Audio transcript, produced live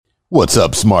What's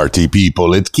up, smarty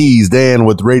people? It's KeysDAN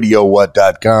with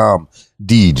RadioWhat.com,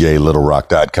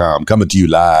 DJLittleRock.com, coming to you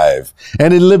live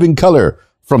and in living color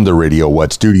from the Radio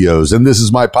What studios. And this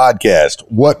is my podcast,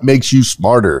 What Makes You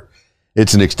Smarter?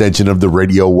 It's an extension of the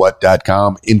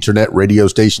RadioWhat.com internet radio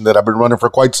station that I've been running for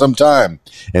quite some time.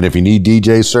 And if you need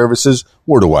DJ services,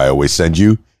 where do I always send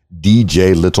you?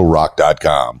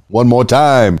 DJLittleRock.com. One more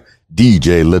time,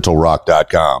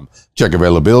 DJLittleRock.com. Check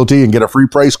availability and get a free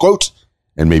price quote.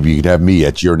 And maybe you could have me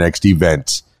at your next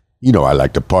event. You know I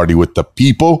like to party with the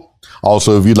people.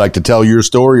 Also, if you'd like to tell your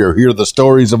story or hear the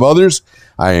stories of others,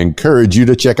 I encourage you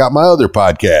to check out my other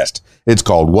podcast. It's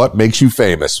called What Makes You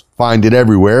Famous. Find it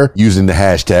everywhere using the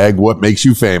hashtag What Makes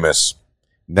You Famous.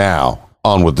 Now,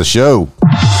 on with the show.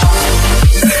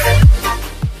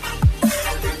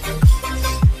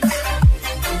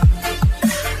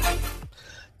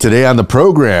 Today on the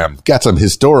program, got some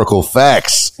historical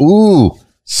facts. Ooh,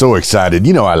 so excited.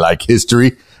 You know I like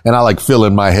history, and I like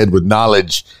filling my head with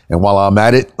knowledge. And while I'm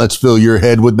at it, let's fill your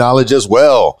head with knowledge as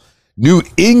well. New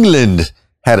England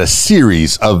had a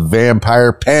series of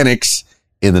vampire panics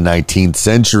in the 19th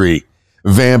century.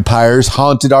 Vampires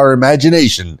haunted our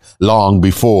imagination long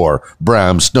before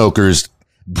Bram Stoker's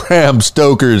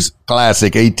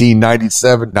classic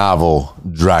 1897 novel,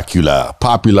 Dracula,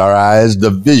 popularized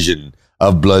the vision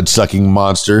of blood-sucking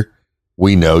monster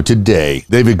we know today.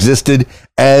 They've existed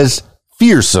as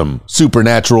fearsome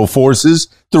supernatural forces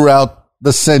throughout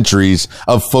the centuries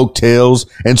of folk tales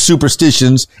and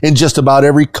superstitions in just about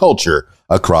every culture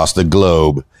across the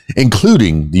globe,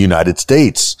 including the United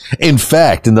States. In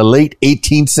fact, in the late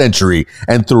 18th century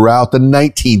and throughout the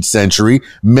 19th century,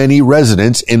 many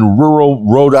residents in rural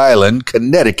Rhode Island,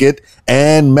 Connecticut,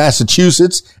 and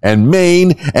Massachusetts, and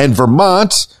Maine, and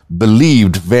Vermont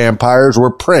believed vampires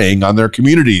were preying on their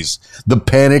communities. The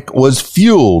panic was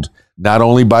fueled not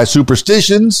only by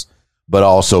superstitions, but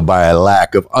also by a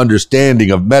lack of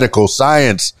understanding of medical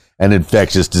science and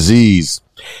infectious disease.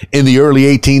 In the early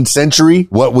 18th century,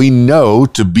 what we know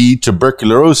to be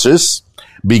tuberculosis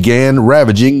began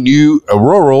ravaging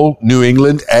rural New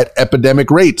England at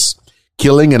epidemic rates,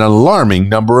 killing an alarming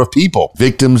number of people.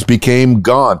 Victims became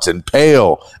gaunt and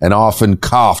pale and often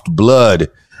coughed blood,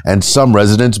 and some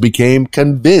residents became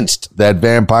convinced that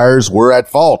vampires were at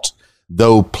fault,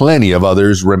 though plenty of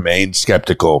others remained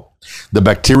skeptical. The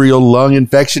bacterial lung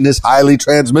infection is highly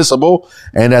transmissible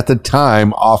and at the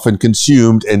time often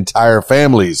consumed entire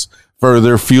families,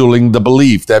 further fueling the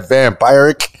belief that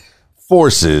vampiric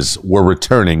forces were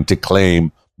returning to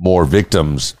claim more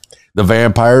victims. The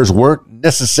vampires weren't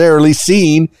necessarily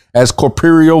seen as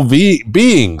corporeal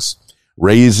beings,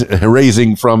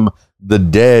 raising from the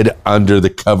dead under the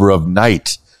cover of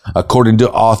night. According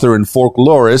to author and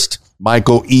folklorist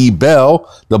Michael E. Bell,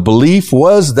 the belief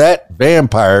was that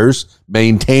vampires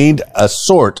maintained a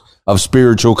sort of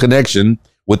spiritual connection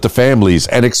with the families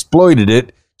and exploited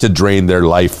it to drain their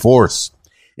life force.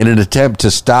 In an attempt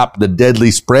to stop the deadly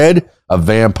spread, a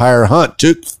vampire hunt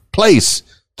took place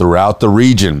throughout the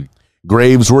region.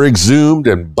 Graves were exhumed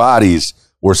and bodies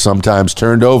were sometimes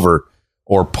turned over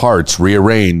or parts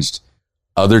rearranged.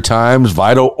 Other times,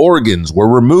 vital organs were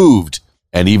removed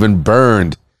and even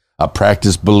burned, a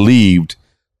practice believed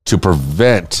to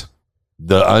prevent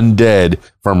the undead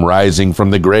from rising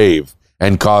from the grave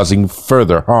and causing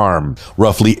further harm.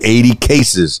 Roughly 80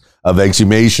 cases of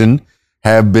exhumation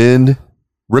have been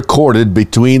recorded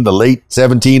between the late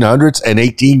 1700s and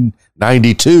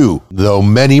 1892, though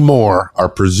many more are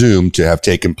presumed to have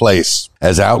taken place.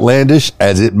 As outlandish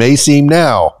as it may seem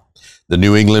now, the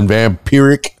New England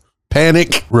vampiric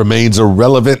panic remains a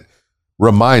relevant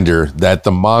reminder that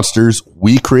the monsters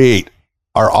we create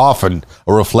are often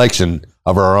a reflection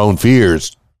of our own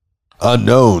fears,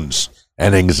 unknowns,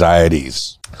 and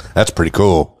anxieties. That's pretty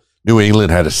cool. New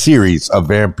England had a series of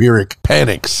vampiric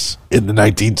panics in the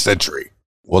 19th century.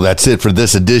 Well, that's it for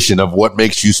this edition of What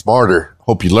Makes You Smarter.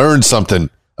 Hope you learned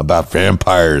something about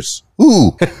vampires.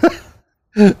 Ooh.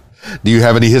 Do you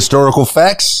have any historical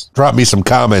facts? Drop me some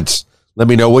comments. Let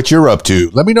me know what you're up to.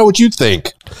 Let me know what you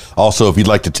think. Also, if you'd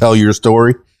like to tell your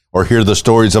story or hear the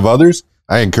stories of others,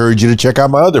 I encourage you to check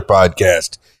out my other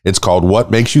podcast. It's called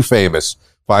What Makes You Famous.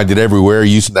 Find it everywhere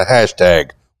using the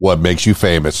hashtag What Makes You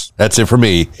Famous. That's it for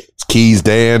me. It's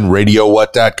KeysDAN,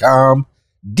 RadioWhat.com,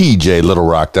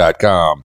 DJLittleRock.com.